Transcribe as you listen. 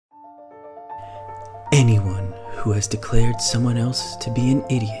Anyone who has declared someone else to be an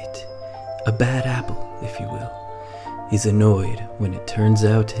idiot, a bad apple, if you will, is annoyed when it turns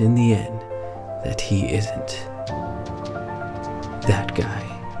out in the end that he isn't. That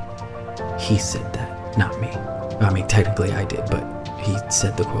guy, he said that, not me. I mean, technically I did, but he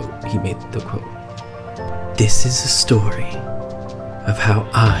said the quote, he made the quote. This is a story of how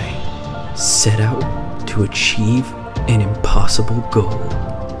I set out to achieve an impossible goal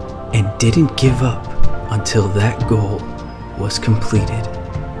and didn't give up until that goal was completed.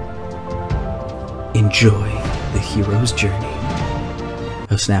 Enjoy the hero's journey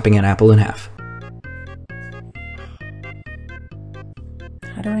of snapping an apple in half.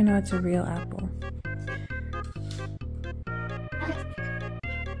 How do I know it's a real apple?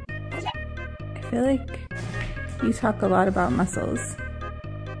 I feel like you talk a lot about muscles.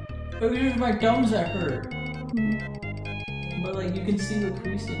 It was my gums that hurt. But like you can see the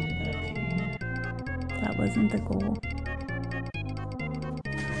crease in it that I'm eating. That wasn't the goal.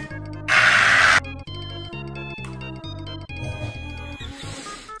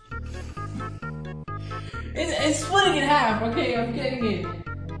 It's splitting in half, okay? I'm getting it.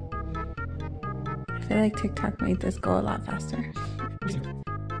 I feel like TikTok made this go a lot faster.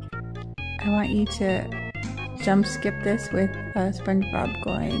 I want you to jump skip this with SpongeBob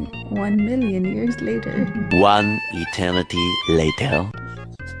going 1 million years later. 1 eternity later.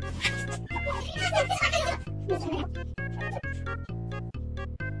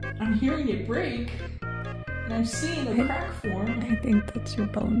 I'm hearing it break, and I'm seeing a crack form. I think that's your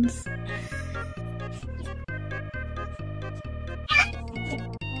bones.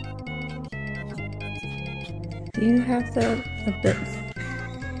 Do you have the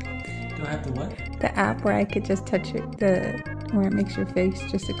Do I have the what? The app where I could just touch it, where it makes your face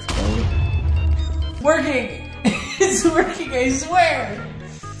just explode? Working! It's working, I swear!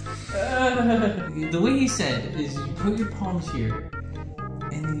 The way he said is you put your palms here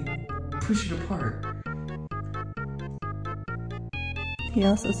and then you push it apart. He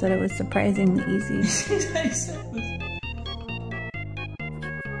also said it was surprisingly easy.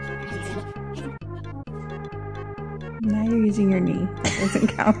 Now you're using your knee. That doesn't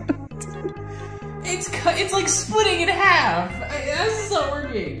count. It's like splitting in half. This is not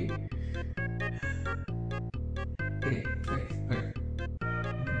working. Okay.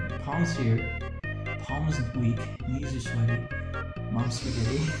 Palms here. Palms weak. Knees are sweaty. Mom's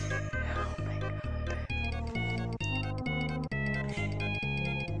spaghetti. Oh my god.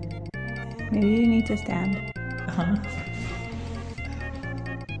 Maybe you need to stand. Uh-huh.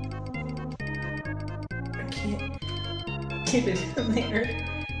 I can't get it in there.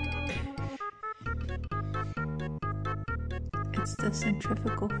 It's the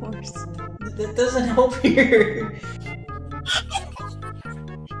centrifugal force. That doesn't help here.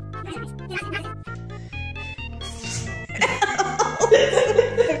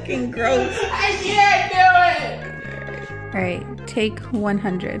 Fucking gross. I can't do it! Alright, take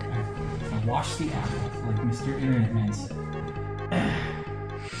 100. Now wash the apple like Mr. Internet Man said.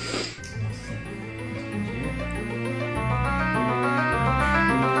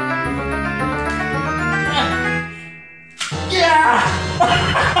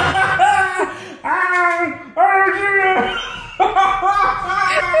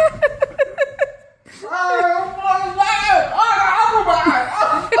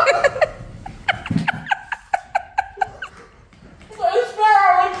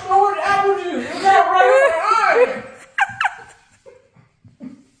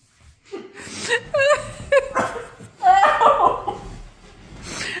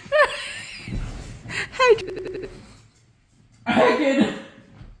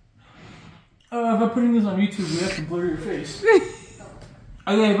 If I'm putting this on YouTube, we have to blur your face.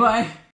 Okay, bye.